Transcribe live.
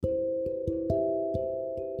It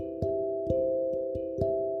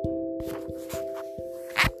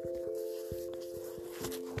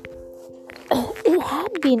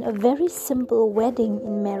had been a very simple wedding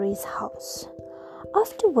in Mary's house.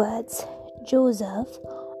 Afterwards, Joseph,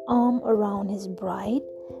 arm around his bride,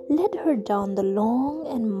 led her down the long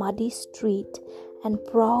and muddy street and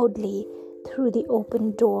proudly through the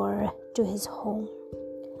open door to his home.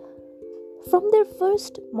 From their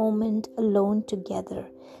first moment alone together,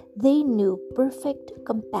 they knew perfect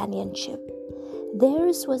companionship.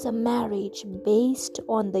 Theirs was a marriage based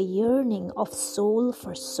on the yearning of soul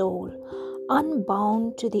for soul,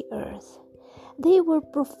 unbound to the earth. They were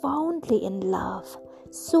profoundly in love,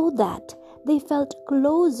 so that they felt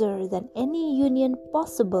closer than any union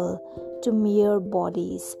possible to mere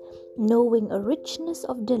bodies, knowing a richness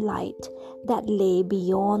of delight that lay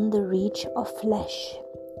beyond the reach of flesh.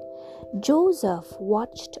 Joseph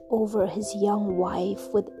watched over his young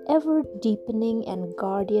wife with ever-deepening and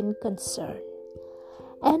guardian concern.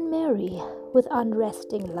 And Mary, with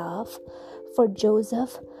unresting love for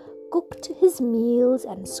Joseph, cooked his meals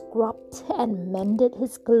and scrubbed and mended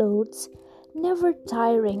his clothes, never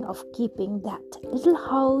tiring of keeping that little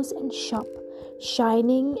house and shop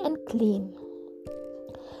shining and clean.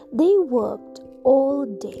 They worked all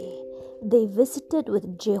day. They visited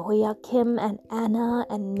with Jehoiakim and Anna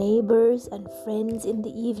and neighbors and friends in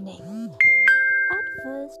the evening. At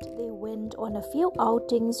first, they went on a few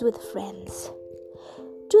outings with friends.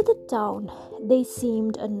 To the town, they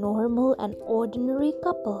seemed a normal and ordinary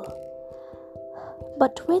couple.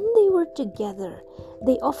 But when they were together,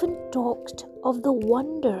 they often talked of the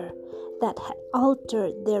wonder that had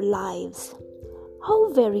altered their lives.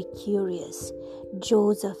 How very curious,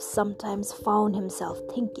 Joseph sometimes found himself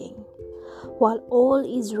thinking. While all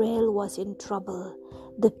Israel was in trouble,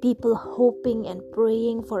 the people hoping and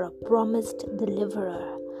praying for a promised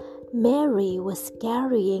deliverer, Mary was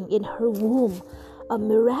carrying in her womb a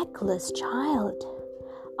miraculous child.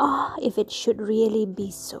 Ah, if it should really be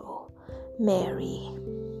so, Mary.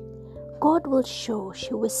 God will show,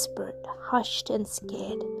 she whispered, hushed and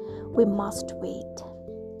scared. We must wait.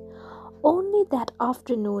 Only that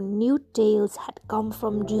afternoon new tales had come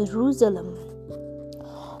from Jerusalem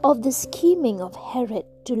of the scheming of Herod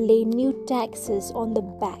to lay new taxes on the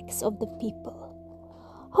backs of the people.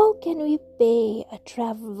 How can we pay? A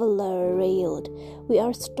traveler railed. We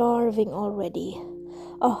are starving already.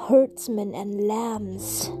 Our herdsmen 10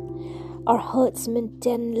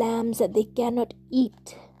 lambs that they cannot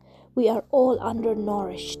eat. We are all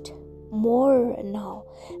undernourished. More now,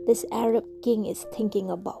 this Arab king is thinking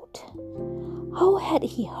about. How had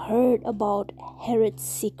he heard about Herod's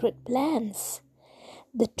secret plans?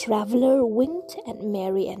 The traveler winked at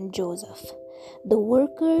Mary and Joseph. The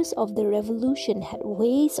workers of the revolution had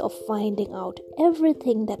ways of finding out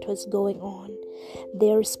everything that was going on.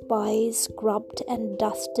 Their spies scrubbed and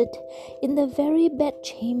dusted in the very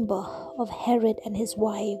bedchamber of Herod and his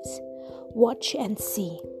wives. Watch and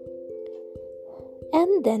see.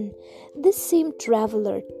 And then this same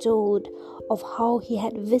traveler told of how he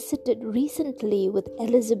had visited recently with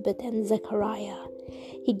Elizabeth and Zechariah.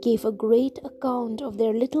 He gave a great account of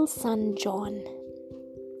their little son John.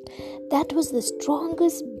 That was the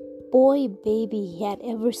strongest boy baby he had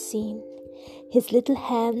ever seen. His little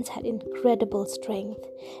hands had incredible strength,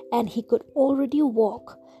 and he could already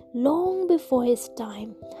walk long before his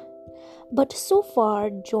time. But so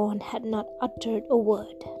far, John had not uttered a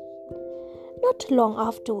word. Not long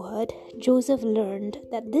afterward, Joseph learned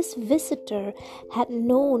that this visitor had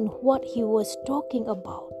known what he was talking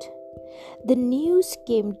about. The news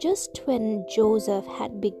came just when Joseph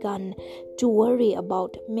had begun to worry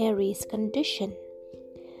about Mary's condition.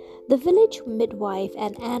 The village midwife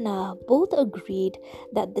and Anna both agreed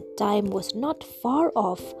that the time was not far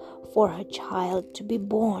off for her child to be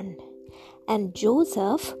born. And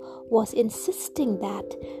Joseph was insisting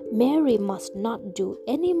that Mary must not do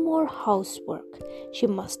any more housework. She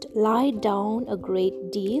must lie down a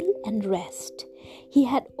great deal and rest. He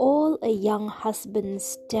had all a young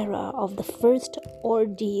husband's terror of the first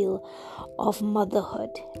ordeal of motherhood,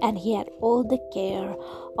 and he had all the care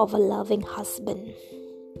of a loving husband.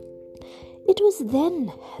 It was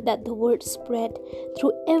then that the word spread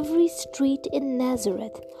through every street in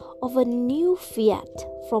Nazareth of a new fiat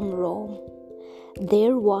from Rome.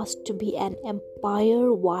 There was to be an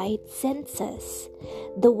empire-wide census.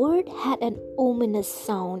 The word had an ominous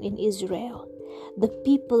sound in Israel. The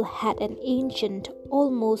people had an ancient,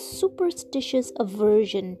 almost superstitious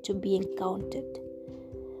aversion to being counted.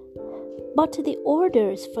 But the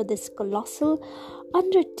orders for this colossal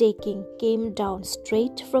undertaking came down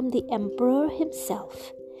straight from the emperor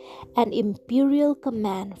himself. an imperial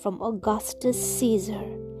command from Augustus Ceasar.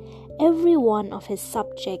 Every one of his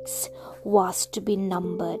subjects was to be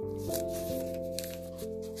numbered.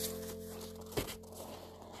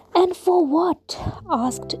 "And for what?"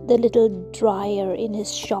 asked the little dyer in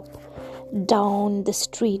his shop down the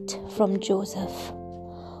street from Joseph.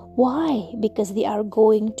 "Why, because they are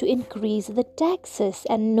going to increase the taxes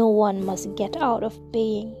and no one must get out of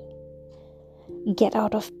paying." "Get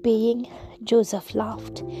out of paying?" Joseph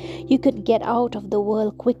laughed. "You could get out of the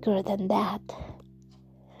world quicker than that.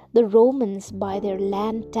 The Romans, by their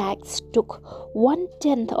land tax, took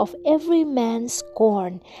 1/10 of every man's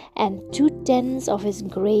corn and 2/10 of his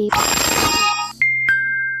grapes.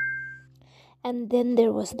 And then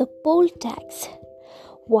there was the poll tax,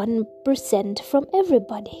 1% from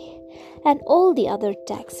everybody, and all the other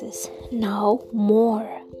taxes. Now more.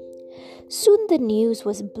 Soon the news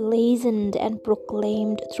was blazoned and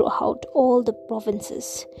proclaimed throughout all the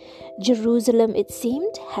provinces. Jerusalem, it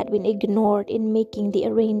seemed, had been ignored in making the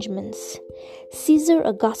arrangements. Caesar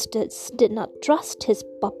Augustus did not trust his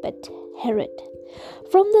puppet, Herod.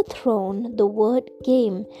 From the throne, the word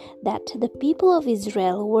came that the people of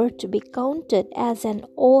Israel were to be counted as an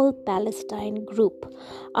all-Palestine group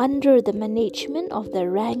under the management of the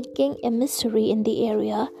ranking emissary in the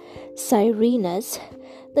area, Cyrenius,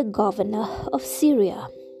 the governor of Syria.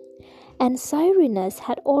 And Cyrenius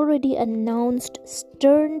had already announced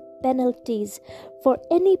stern penalties for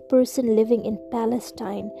any person living in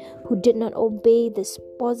Palestine who did not obey this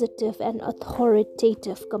positive and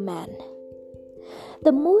authoritative command.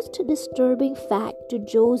 The most disturbing fact to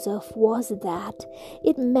Joseph was that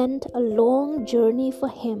it meant a long journey for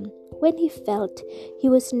him when he felt he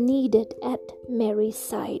was needed at Mary's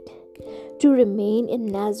side. To remain in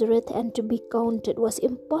Nazareth and to be counted was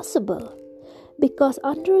impossible, because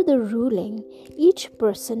under the ruling, each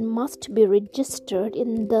person must be registered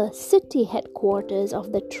in the city headquarters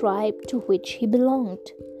of the tribe to which he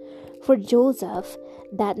belonged. For Joseph,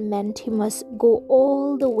 that meant he must go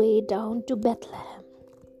all the way down to Bethlehem.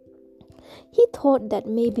 He thought that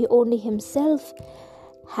maybe only himself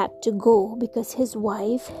had to go because his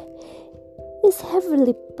wife is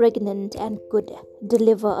heavily pregnant and could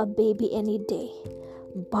deliver a baby any day.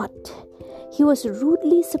 But he was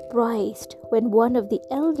rudely surprised when one of the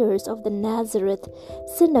elders of the Nazareth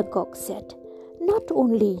synagogue said, "Not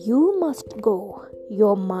only you must go,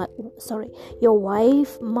 your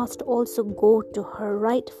wife must also go to her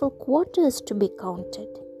rightful quarters to be counted.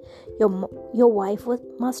 Your wife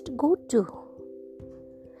must go too."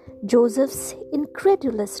 Joseph's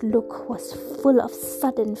incredulous look was full of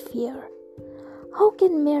sudden fear. "How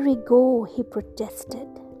can Mary go?" he protested.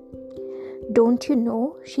 "Don't you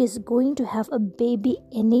know she is going to have a baby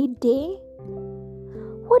any day?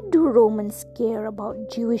 What do Romans care about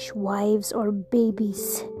Jewish wives or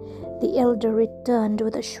babies?" The elder returned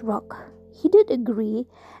with a shrug. He did agree,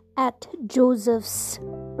 at Joseph's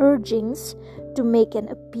urgings, to make an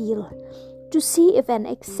appeal, to see if an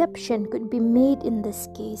exception could be made in this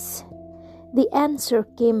case. The answer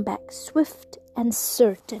came back swift and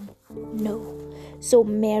certain: no. So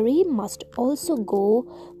Mary must also go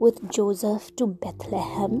with Joseph to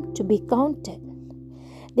Bethlehem to be counted.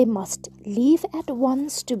 They must leave at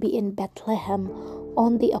once to be in Bethlehem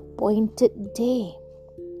on the appointed day.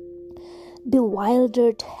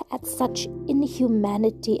 Bewildered at such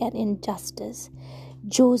inhumanity and injustice,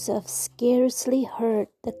 Joseph scarcely heard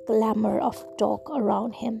the clamor of talk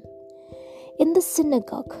around him. In the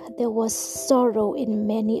synagogue, there was sorrow in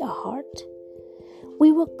many a heart.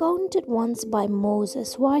 "We were counted once by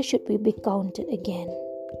Moses. Why should we be counted again?"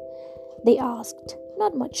 they asked.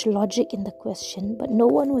 Not much logic in the question, but no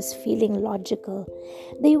one was feeling logical.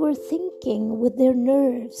 They were thinking with their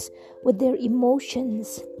nerves, with their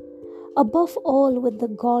emotions, above all with the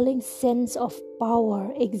galling sense of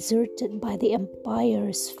power exerted by the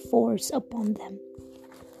empire's force upon them.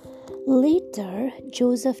 Later,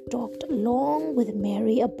 Joseph talked long with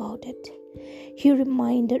Mary about it. He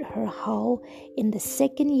reminded her how, in the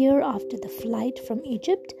second year after the flight from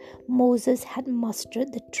Egypt, Moses had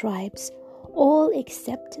mustered the tribes, all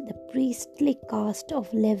except the priestly caste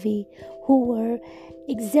of Levi, who were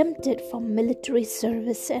exempted from military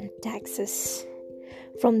service and taxes.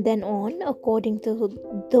 From then on, according to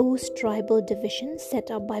those tribal divisions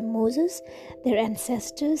set up by Moses, their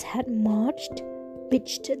ancestors had marched,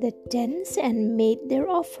 pitched the tents, and made their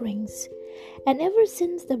offerings. And ever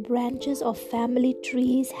since, the branches of family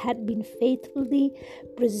trees had been faithfully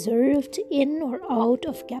preserved in or out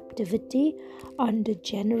of captivity under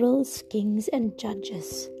generals, kings, and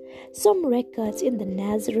judges. Some records in the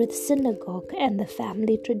Nazareth synagogue and the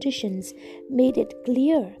family traditions made it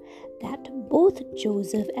clear that both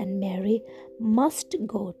Joseph and Mary must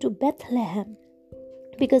go to Bethlehem,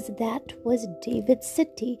 because that was David's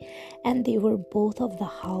city, and they were both of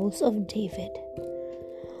the house of David.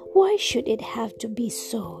 "Why should it have to be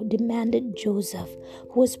so?" demanded Joseph,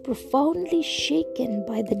 who was profoundly shaken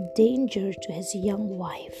by the danger to his young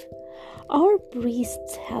wife. "Our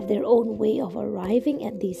priests have their own way of arriving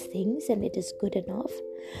at these things, and it is good enough.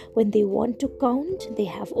 When they want to count, they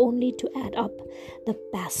have only to add up the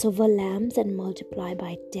Passover lambs and multiply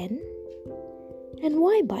by 10. "And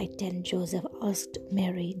why by 10, Joseph?" asked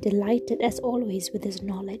Mary, delighted as always with his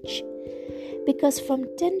knowledge. "Because from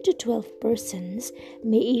 10 to 12 persons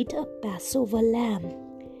may eat a Passover lamb.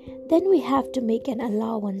 Then we have to make an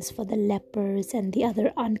allowance for the lepers and the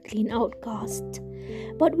other unclean outcasts.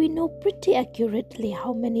 But we know pretty accurately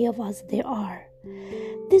how many of us there are.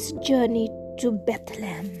 This journey to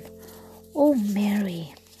Bethlehem—" "Oh,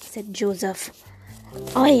 Mary," said Joseph,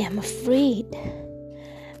 "I am afraid."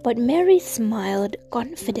 But Mary smiled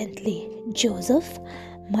confidently. "Joseph,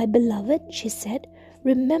 my beloved," she said,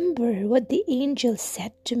 "remember what the angel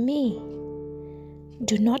said to me."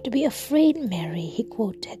 "Do not be afraid, Mary," he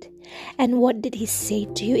quoted. "And what did he say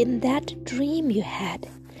to you in that dream you had?"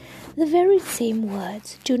 "The very same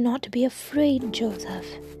words. Do not be afraid, Joseph."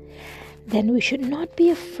 "Then we should not be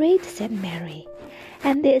afraid," said Mary.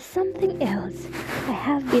 "And there is something else. I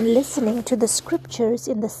have been listening to the scriptures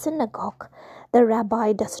in the synagogue. The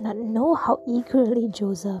rabbi does not know how eagerly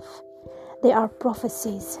Joseph. They are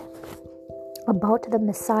prophecies." "About the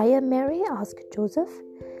Messiah, Mary?" asked Joseph.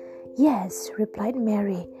 "Yes," replied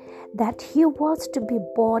Mary, "that he was to be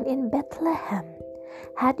born in Bethlehem.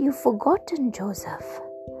 Had you forgotten, Joseph?"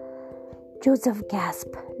 Joseph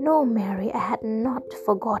gasped. "No, Mary, I had not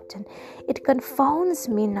forgotten. It confounds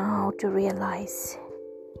me now to realize."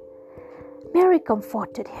 Mary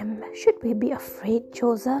comforted him. "Should we be afraid,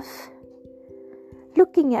 Joseph?"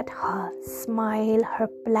 Looking at her smile, her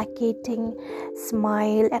placating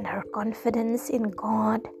smile, and her confidence in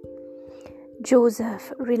God,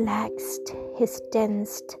 Joseph relaxed his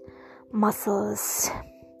tensed muscles.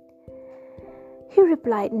 He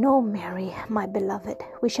replied, "No, Mary, my beloved,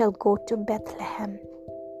 we shall go to Bethlehem."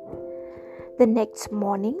 The next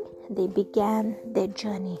morning, they began their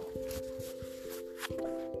journey.